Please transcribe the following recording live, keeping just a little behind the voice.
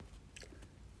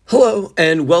Hello,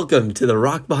 and welcome to The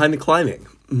Rock Behind the Climbing,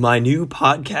 my new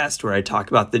podcast where I talk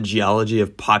about the geology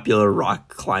of popular rock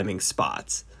climbing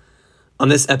spots. On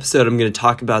this episode, I'm going to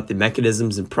talk about the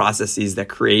mechanisms and processes that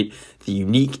create the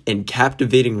unique and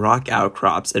captivating rock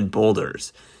outcrops and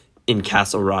boulders in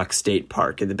Castle Rock State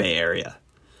Park in the Bay Area.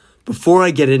 Before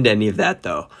I get into any of that,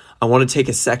 though, I want to take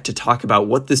a sec to talk about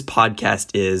what this podcast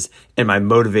is and my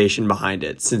motivation behind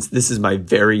it, since this is my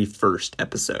very first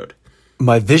episode.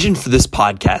 My vision for this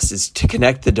podcast is to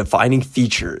connect the defining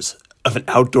features of an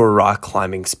outdoor rock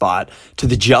climbing spot to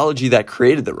the geology that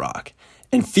created the rock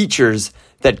and features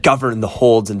that govern the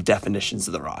holds and definitions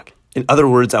of the rock. In other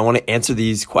words, I want to answer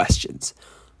these questions.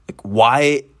 Like,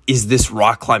 why is this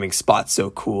rock climbing spot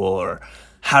so cool? Or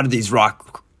how did these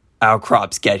rock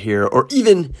outcrops get here? Or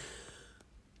even,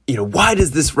 why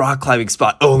does this rock climbing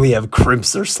spot only have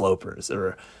crimps or slopers?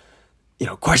 Or,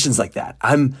 questions like that.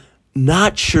 I'm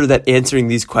not sure that answering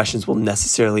these questions will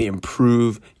necessarily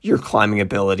improve your climbing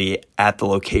ability at the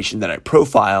location that I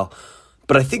profile,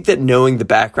 but I think that knowing the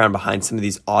background behind some of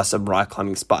these awesome rock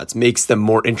climbing spots makes them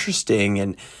more interesting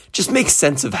and just makes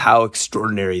sense of how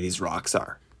extraordinary these rocks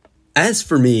are. As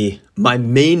for me, my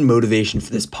main motivation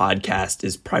for this podcast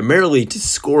is primarily to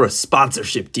score a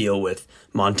sponsorship deal with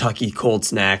Montucky Cold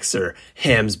Snacks or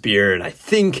Ham's Beer, and I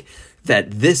think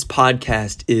that this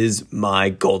podcast is my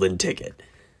golden ticket.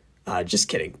 Just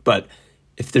kidding. But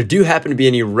if there do happen to be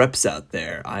any reps out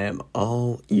there, I am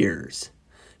all ears.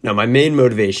 Now, my main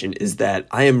motivation is that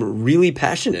I am really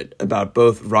passionate about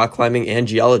both rock climbing and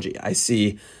geology. I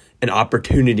see an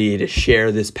opportunity to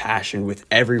share this passion with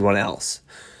everyone else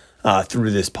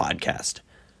through this podcast.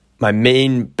 My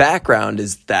main background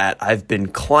is that I've been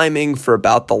climbing for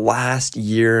about the last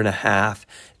year and a half,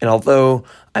 and although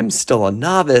I'm still a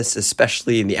novice,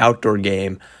 especially in the outdoor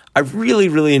game, I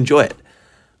really enjoy it.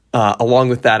 Along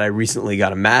with that, I recently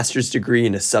got a master's degree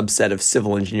in a subset of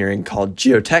civil engineering called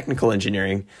geotechnical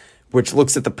engineering, which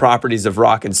looks at the properties of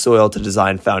rock and soil to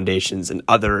design foundations and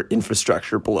other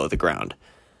infrastructure below the ground.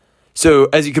 So,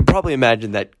 as you could probably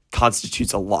imagine, that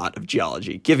constitutes a lot of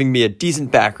geology, giving me a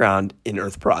decent background in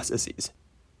earth processes.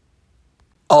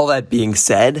 All that being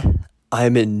said, I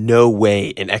am in no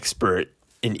way an expert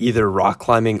in either rock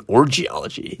climbing or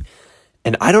geology,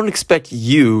 and I don't expect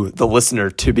you, the listener,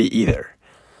 to be either.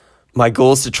 My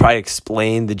goal is to try to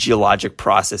explain the geologic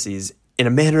processes in a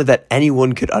manner that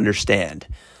anyone could understand.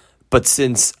 But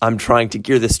since I'm trying to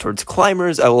gear this towards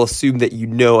climbers, I will assume that you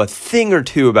know a thing or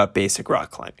two about basic rock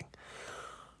climbing.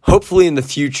 Hopefully in the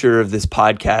future of this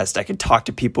podcast, I can talk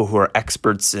to people who are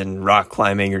experts in rock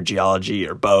climbing or geology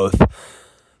or both.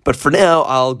 But for now,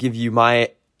 I'll give you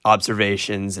my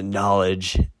observations and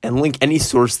knowledge and link any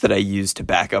source that I use to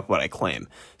back up what I claim.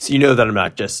 So you know that I'm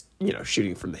not just,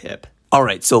 shooting from the hip. All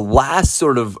right, so last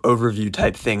sort of overview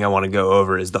type thing I want to go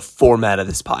over is the format of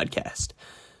this podcast.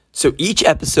 So each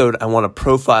episode, I want to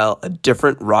profile a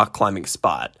different rock climbing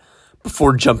spot.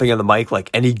 Before jumping on the mic like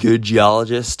any good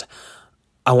geologist,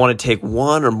 I want to take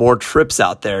one or more trips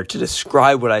out there to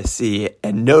describe what I see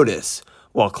and notice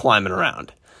while climbing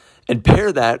around, and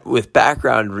pair that with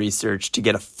background research to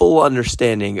get a full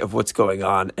understanding of what's going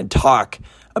on and talk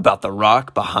about the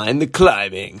rock behind the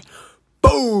climbing.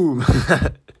 Boom!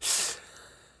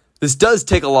 This does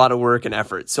take a lot of work and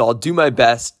effort, so I'll do my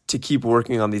best to keep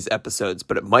working on these episodes,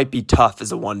 but it might be tough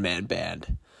as a one-man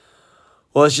band.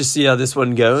 Well, let's just see how this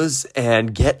one goes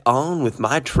and get on with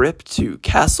my trip to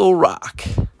Castle Rock.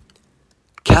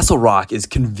 Castle Rock is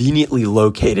conveniently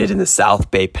located in the South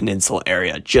Bay Peninsula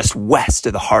area, just west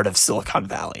of the heart of Silicon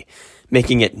Valley,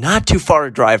 making it not too far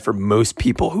a drive for most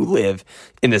people who live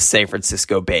in the San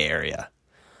Francisco Bay Area.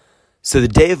 So the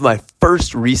day of my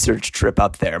first research trip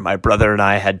up there, my brother and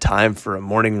I had time for a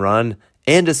morning run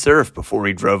and a surf before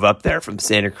we drove up there from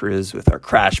Santa Cruz with our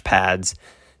crash pads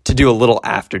to do a little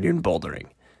afternoon bouldering.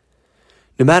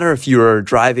 No matter if you are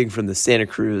driving from the Santa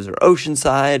Cruz or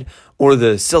Oceanside or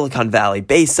the Silicon Valley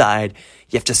Bayside,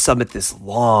 you have to summit this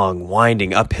long,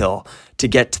 winding uphill to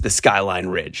get to the Skyline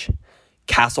Ridge.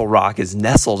 Castle Rock is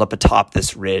nestled up atop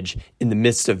this ridge in the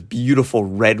midst of beautiful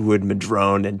redwood,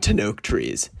 madrone, and tonoke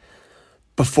trees.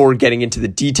 Before getting into the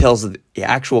details of the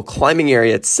actual climbing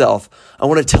area itself, I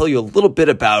want to tell you a little bit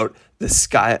about the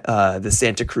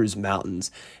Santa Cruz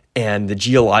Mountains and the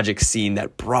geologic scene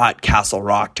that brought Castle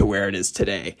Rock to where it is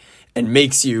today and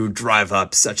makes you drive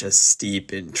up such a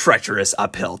steep and treacherous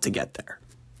uphill to get there.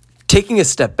 Taking a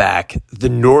step back, the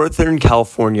Northern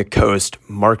California coast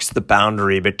marks the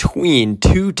boundary between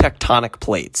two tectonic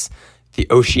plates, the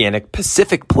Oceanic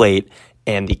Pacific Plate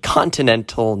and the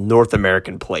Continental North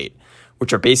American Plate,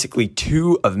 which are basically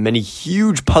two of many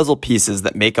huge puzzle pieces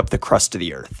that make up the crust of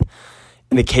the Earth.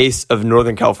 In the case of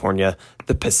Northern California,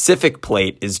 the Pacific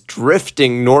plate is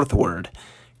drifting northward,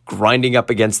 grinding up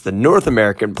against the North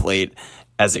American plate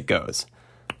as it goes.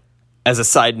 As a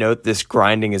side note, this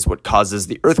grinding is what causes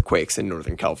the earthquakes in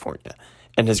Northern California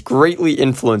and has greatly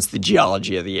influenced the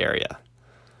geology of the area.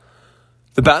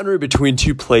 The boundary between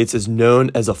two plates is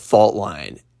known as a fault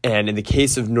line, and in the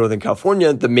case of Northern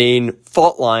California, the main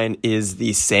fault line is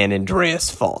the San Andreas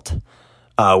Fault,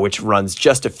 which runs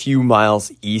just a few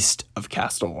miles east of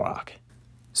Castle Rock.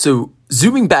 So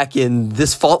zooming back in,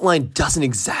 this fault line doesn't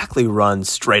exactly run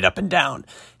straight up and down,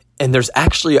 and there's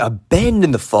actually a bend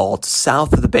in the fault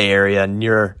south of the Bay Area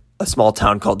near a small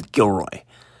town called Gilroy.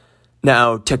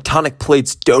 Now, tectonic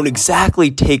plates don't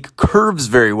exactly take curves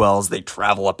very well as they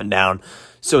travel up and down,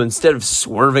 so instead of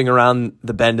swerving around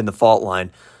the bend in the fault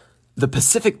line, the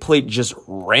Pacific plate just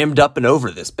rammed up and over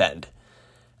this bend.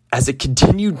 As it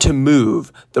continued to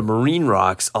move, the marine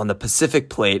rocks on the Pacific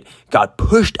plate got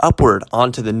pushed upward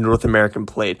onto the North American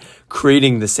plate,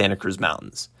 creating the Santa Cruz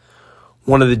Mountains.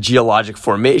 One of the geologic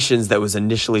formations that was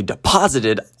initially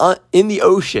deposited in the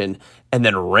ocean and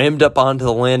then rammed up onto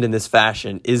the land in this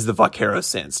fashion is the Vaquero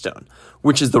Sandstone,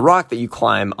 which is the rock that you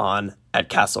climb on at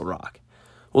Castle Rock.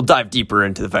 We'll dive deeper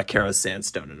into the Vaquero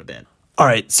Sandstone in a bit. All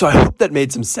right, so I hope that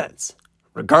made some sense.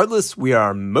 Regardless, we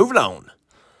are moving on.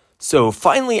 So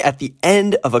finally, at the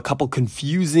end of a couple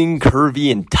confusing,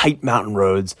 curvy, and tight mountain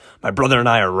roads, my brother and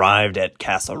I arrived at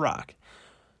Castle Rock.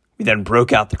 We then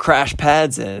broke out the crash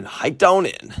pads and hiked on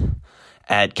in.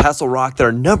 At Castle Rock, there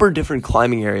are a number of different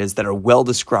climbing areas that are well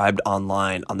described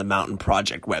online on the Mountain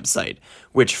Project website,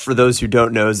 which, for those who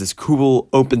don't know, is this cool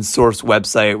open source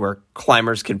website where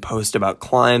climbers can post about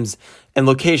climbs and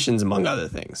locations, among other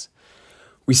things.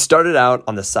 We started out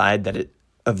on the side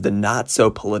of the not so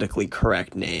politically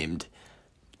correct named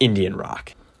Indian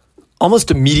Rock. Almost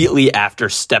immediately after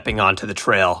stepping onto the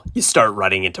trail, you start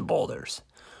running into boulders.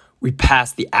 We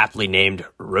passed the aptly named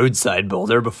roadside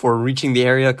boulder before reaching the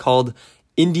area called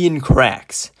Indian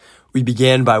Cracks. We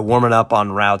began by warming up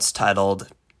on routes titled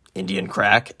Indian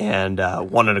Crack and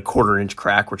 1¼ inch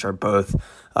crack, which are both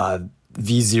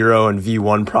V0 and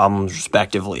V1 problems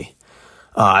respectively.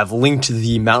 I've linked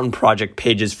the Mountain Project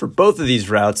pages for both of these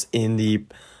routes in the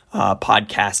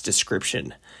podcast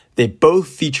description. They both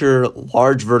feature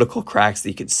large vertical cracks that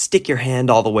you can stick your hand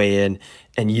all the way in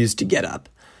and use to get up.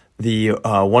 The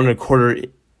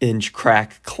 1¼ inch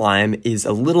crack climb is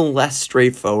a little less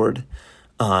straightforward,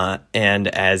 and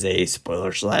as a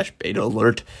spoiler/beta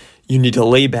alert, you need to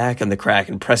lay back on the crack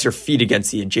and press your feet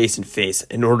against the adjacent face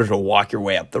in order to walk your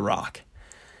way up the rock.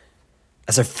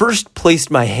 As I first placed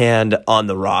my hand on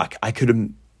the rock, I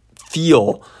could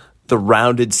feel the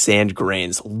rounded sand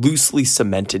grains loosely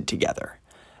cemented together.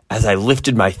 As I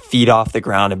lifted my feet off the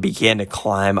ground and began to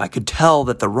climb, I could tell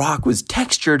that the rock was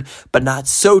textured, but not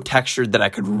so textured that I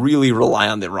could really rely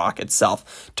on the rock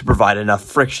itself to provide enough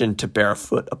friction to bear a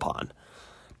foot upon.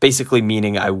 Basically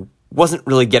meaning I wasn't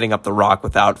really getting up the rock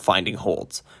without finding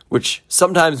holds, which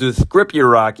sometimes with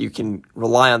grippier rock, you can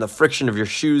rely on the friction of your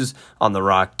shoes on the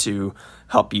rock to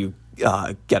help you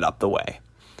get up the way.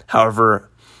 However,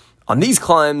 on these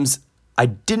climbs, I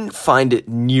didn't find it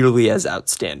nearly as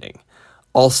outstanding.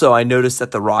 Also, I noticed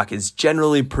that the rock is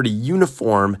generally pretty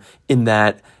uniform in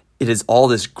that it is all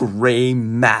this gray,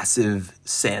 massive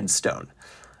sandstone.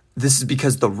 This is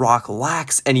because the rock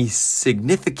lacks any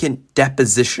significant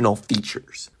depositional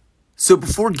features. So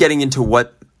before getting into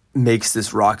what makes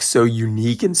this rock so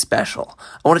unique and special,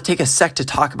 I want to take a sec to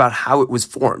talk about how it was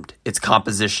formed, its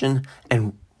composition,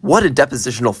 and what a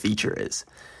depositional feature is.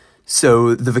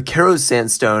 So the Vaquero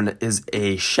Sandstone is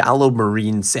a shallow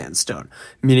marine sandstone,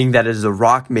 meaning that it is a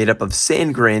rock made up of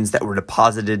sand grains that were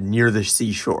deposited near the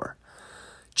seashore.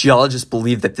 Geologists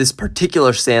believe that this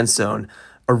particular sandstone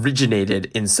originated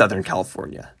in Southern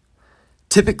California.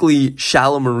 Typically,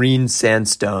 shallow marine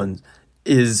sandstone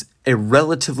is a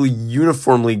relatively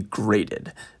uniformly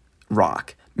graded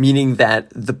rock, meaning that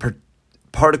the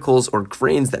particles or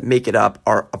grains that make it up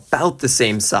are about the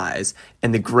same size,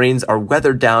 and the grains are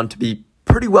weathered down to be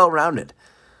pretty well rounded.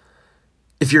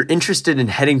 If you're interested in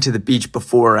heading to the beach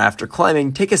before or after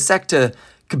climbing, take a sec to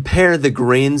compare the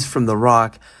grains from the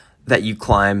rock that you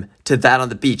climb to that on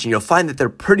the beach, and you'll find that they're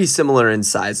pretty similar in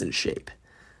size and shape.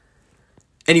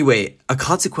 Anyway, a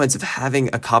consequence of having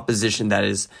a composition that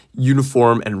is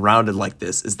uniform and rounded like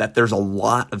this is that there's a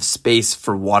lot of space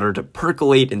for water to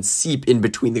percolate and seep in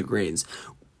between the grains,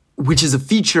 which is a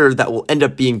feature that will end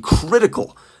up being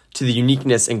critical to the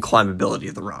uniqueness and climbability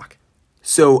of the rock.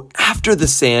 So after the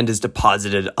sand is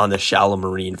deposited on the shallow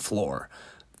marine floor,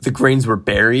 the grains were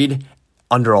buried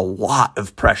under a lot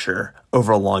of pressure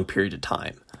over a long period of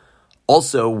time.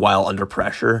 Also, while under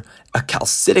pressure, a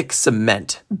calcitic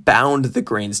cement bound the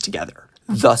grains together,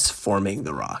 thus forming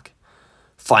the rock.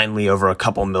 Finally, over a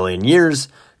couple million years,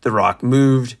 the rock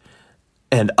moved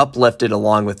and uplifted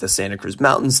along with the Santa Cruz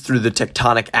Mountains through the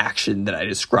tectonic action that I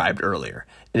described earlier,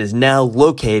 and is now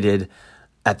located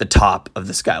at the top of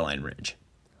the Skyline Ridge.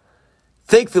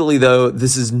 Thankfully, though,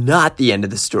 this is not the end of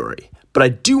the story, but I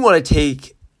do want to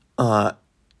take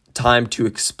time to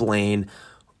explain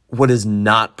what is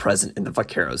not present in the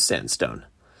Vaqueros sandstone.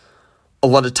 A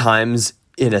lot of times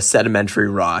in a sedimentary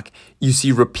rock, you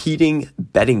see repeating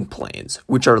bedding planes,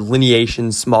 which are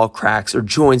lineations, small cracks, or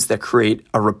joints that create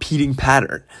a repeating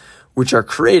pattern, which are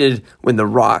created when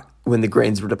the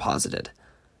grains were deposited,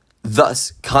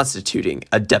 thus constituting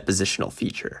a depositional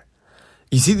feature.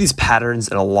 You see these patterns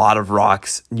in a lot of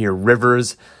rocks near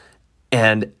rivers,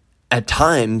 and at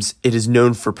times it is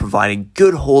known for providing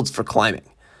good holds for climbing.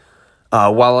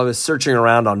 While I was searching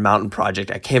around on Mountain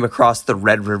Project, I came across the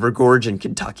Red River Gorge in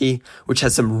Kentucky, which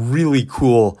has some really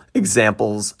cool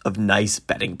examples of nice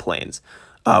bedding planes,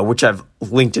 which I've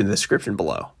linked in the description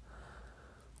below.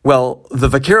 Well, the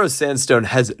Vaqueros sandstone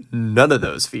has none of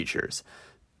those features,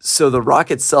 so the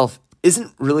rock itself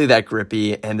isn't really that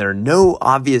grippy, and there are no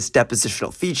obvious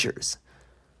depositional features.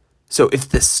 So if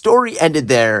the story ended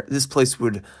there, this place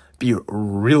would be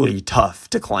really tough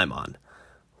to climb on.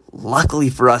 Luckily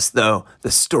for us, though,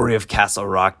 the story of Castle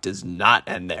Rock does not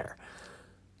end there,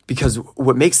 because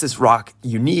what makes this rock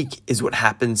unique is what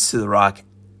happens to the rock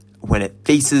when it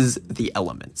faces the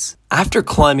elements. After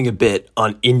climbing a bit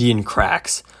on Indian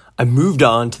cracks, I moved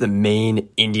on to the main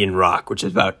Indian rock, which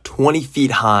is about 20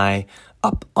 feet high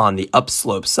up on the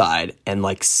upslope side and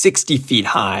like 60 feet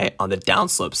high on the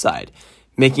downslope side,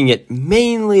 making it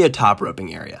mainly a top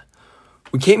roping area.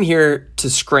 We came here to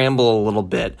scramble a little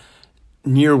bit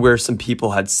near where some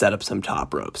people had set up some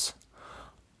top ropes.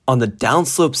 On the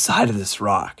downslope side of this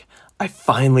rock, I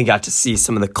finally got to see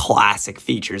some of the classic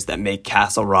features that make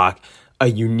Castle Rock a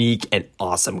unique and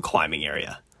awesome climbing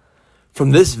area.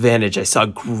 From this vantage, I saw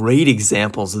great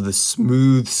examples of the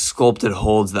smooth, sculpted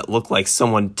holds that look like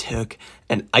someone took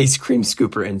an ice cream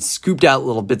scooper and scooped out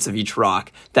little bits of each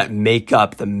rock that make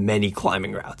up the many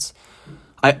climbing routes.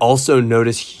 I also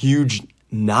noticed huge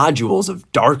nodules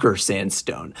of darker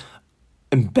sandstone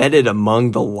embedded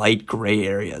among the light gray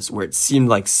areas where it seemed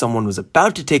like someone was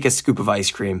about to take a scoop of ice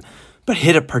cream but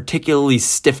hit a particularly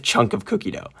stiff chunk of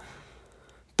cookie dough.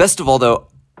 Best of all, though,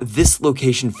 this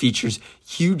location features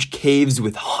huge caves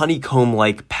with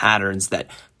honeycomb-like patterns that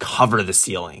cover the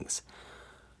ceilings.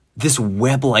 This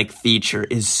web-like feature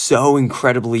is so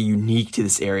incredibly unique to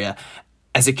this area,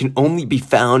 as it can only be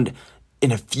found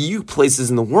in a few places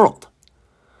in the world.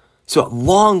 So at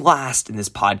long last in this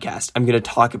podcast, I'm going to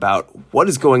talk about what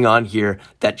is going on here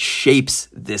that shapes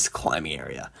this climbing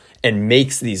area and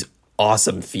makes these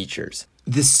awesome features.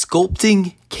 This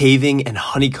sculpting, caving, and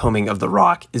honeycombing of the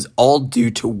rock is all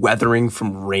due to weathering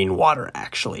from rainwater,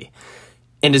 actually,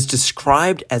 and is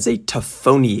described as a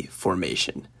tuffone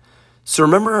formation. So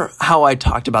remember how I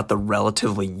talked about the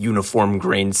relatively uniform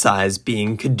grain size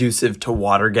being conducive to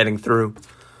water getting through?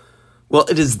 Well,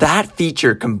 it is that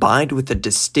feature combined with a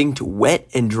distinct wet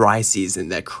and dry season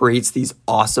that creates these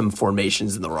awesome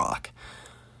formations in the rock.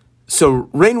 So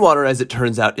rainwater, as it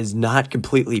turns out, is not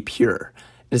completely pure.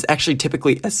 It is actually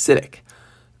typically acidic.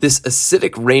 This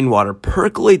acidic rainwater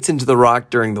percolates into the rock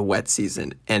during the wet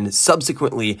season and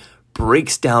subsequently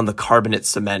breaks down the carbonate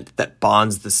cement that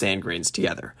bonds the sand grains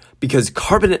together, because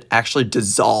carbonate actually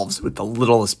dissolves with the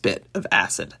littlest bit of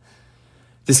acid.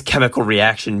 This chemical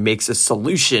reaction makes a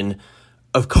solution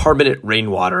of carbonate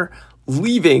rainwater,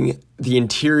 leaving the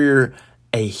interior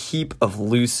a heap of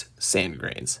loose sand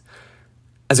grains.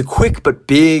 As a quick but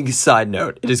big side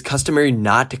note, it is customary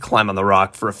not to climb on the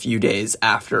rock for a few days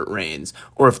after it rains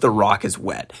or if the rock is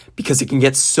wet, because it can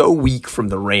get so weak from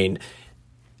the rain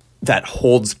that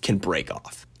holds can break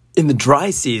off. In the dry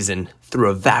season,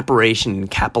 through evaporation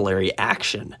and capillary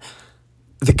action,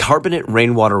 the carbonate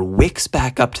rainwater wicks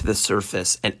back up to the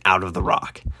surface and out of the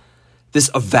rock. This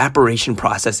evaporation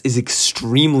process is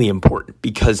extremely important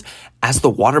because as the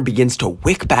water begins to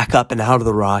wick back up and out of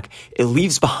the rock, it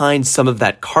leaves behind some of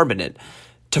that carbonate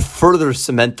to further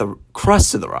cement the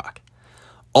crust of the rock.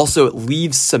 Also, it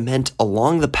leaves cement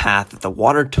along the path that the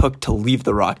water took to leave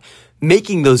the rock,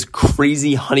 making those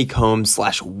crazy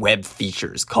honeycomb/web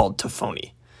features called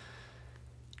tuffone.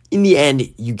 In the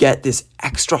end, you get this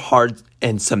extra hard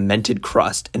and cemented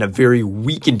crust and a very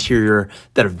weak interior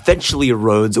that eventually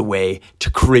erodes away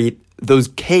to create those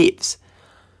caves.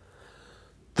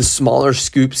 The smaller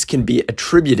scoops can be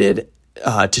attributed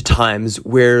to times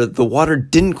where the water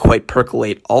didn't quite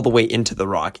percolate all the way into the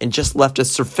rock and just left a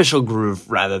superficial groove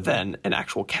rather than an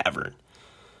actual cavern.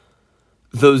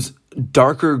 Those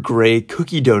darker gray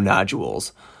cookie dough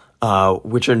nodules,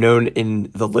 which are known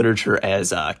in the literature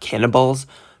as cannonballs,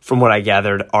 from what I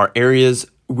gathered, are areas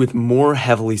with more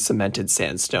heavily cemented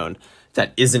sandstone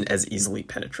that isn't as easily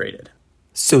penetrated.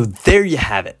 So there you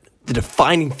have it. The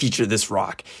defining feature of this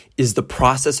rock is the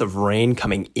process of rain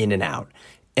coming in and out.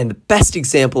 And the best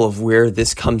example of where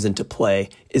this comes into play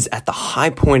is at the high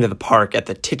point of the park at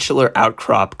the titular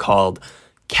outcrop called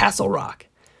Castle Rock.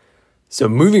 So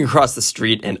moving across the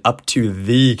street and up to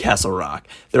the Castle Rock,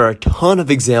 there are a ton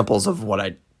of examples of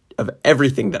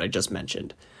everything that I just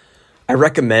mentioned. I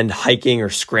recommend hiking or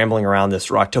scrambling around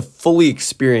this rock to fully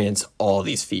experience all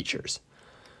these features.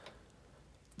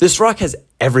 This rock has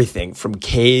everything from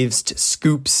caves to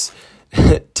scoops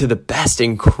to the best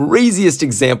and craziest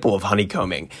example of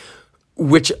honeycombing,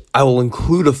 which I will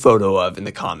include a photo of in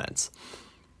the comments.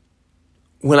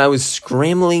 When I was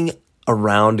scrambling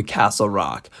around Castle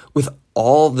Rock with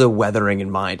all the weathering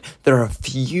in mind, there are a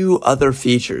few other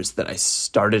features that I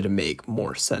started to make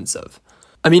more sense of.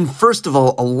 I mean, first of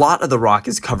all, a lot of the rock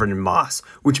is covered in moss,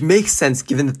 which makes sense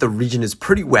given that the region is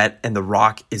pretty wet and the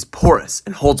rock is porous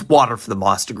and holds water for the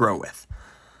moss to grow with.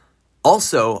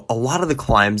 Also, a lot of the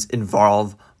climbs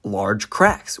involve large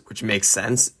cracks, which makes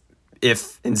sense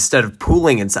if instead of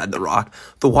pooling inside the rock,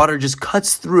 the water just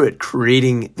cuts through it,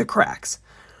 creating the cracks.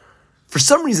 For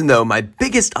some reason, though, my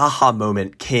biggest aha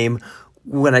moment came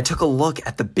when I took a look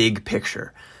at the big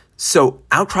picture. So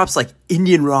outcrops like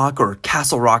Indian Rock or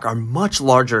Castle Rock are much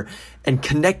larger and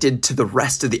connected to the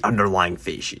rest of the underlying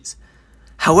facies.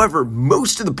 However,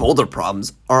 most of the boulder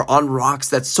problems are on rocks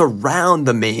that surround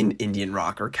the main Indian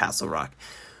Rock or Castle Rock,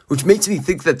 which makes me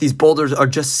think that these boulders are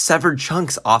just severed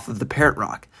chunks off of the parent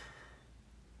rock,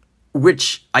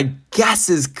 which I guess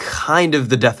is kind of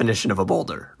the definition of a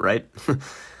boulder, right?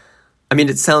 I mean,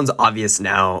 it sounds obvious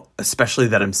now, especially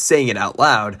that I'm saying it out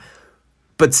loud,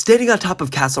 but standing on top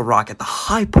of Castle Rock at the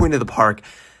high point of the park,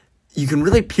 you can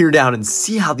really peer down and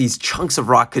see how these chunks of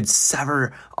rock could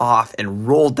sever off and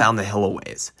roll down the hill a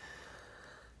ways.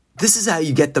 This is how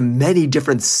you get the many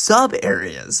different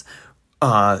sub-areas,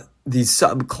 these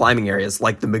sub-climbing areas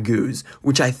like the Magoos,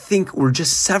 which I think were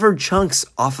just severed chunks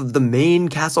off of the main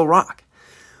Castle Rock.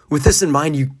 With this in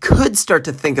mind, you could start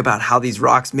to think about how these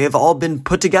rocks may have all been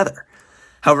put together.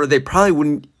 However, they probably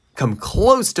wouldn't come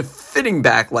close to fitting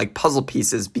back like puzzle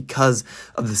pieces because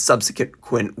of the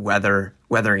subsequent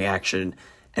weathering action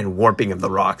and warping of the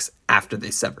rocks after they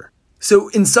sever. So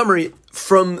in summary,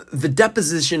 from the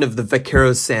deposition of the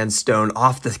Vaqueros sandstone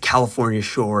off the California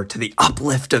shore to the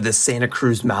uplift of the Santa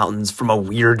Cruz Mountains from a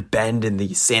weird bend in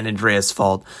the San Andreas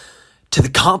Fault to the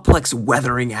complex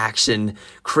weathering action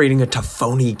creating a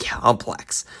Tafoni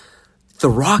complex, the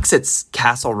rocks at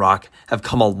Castle Rock have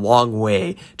come a long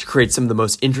way to create some of the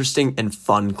most interesting and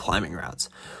fun climbing routes.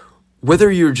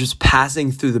 Whether you're just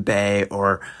passing through the bay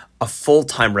or a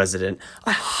full-time resident,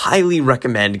 I highly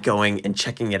recommend going and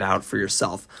checking it out for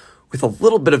yourself with a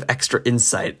little bit of extra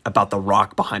insight about the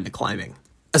rock behind the climbing.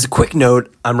 As a quick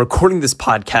note, I'm recording this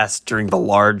podcast during the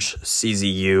large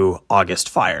CZU August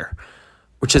fire,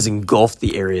 which has engulfed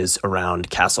the areas around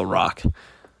Castle Rock.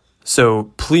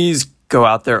 So please go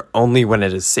out there only when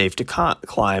it is safe to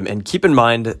climb, and keep in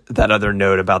mind that other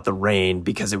note about the rain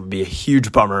because it would be a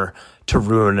huge bummer to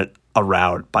ruin a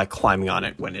route by climbing on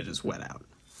it when it is wet out.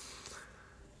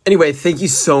 Anyway, thank you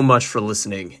so much for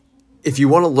listening. If you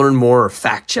want to learn more or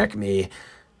fact check me,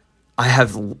 I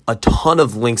have a ton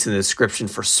of links in the description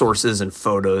for sources and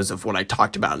photos of what I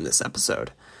talked about in this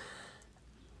episode.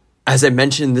 As I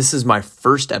mentioned, this is my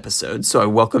first episode, so I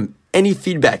welcome any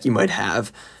feedback you might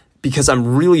have because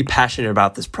I'm really passionate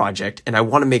about this project and I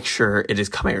want to make sure it is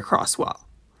coming across well.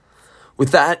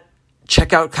 With that,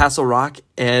 check out Castle Rock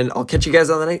and I'll catch you guys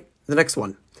on the next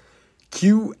one.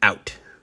 Q out.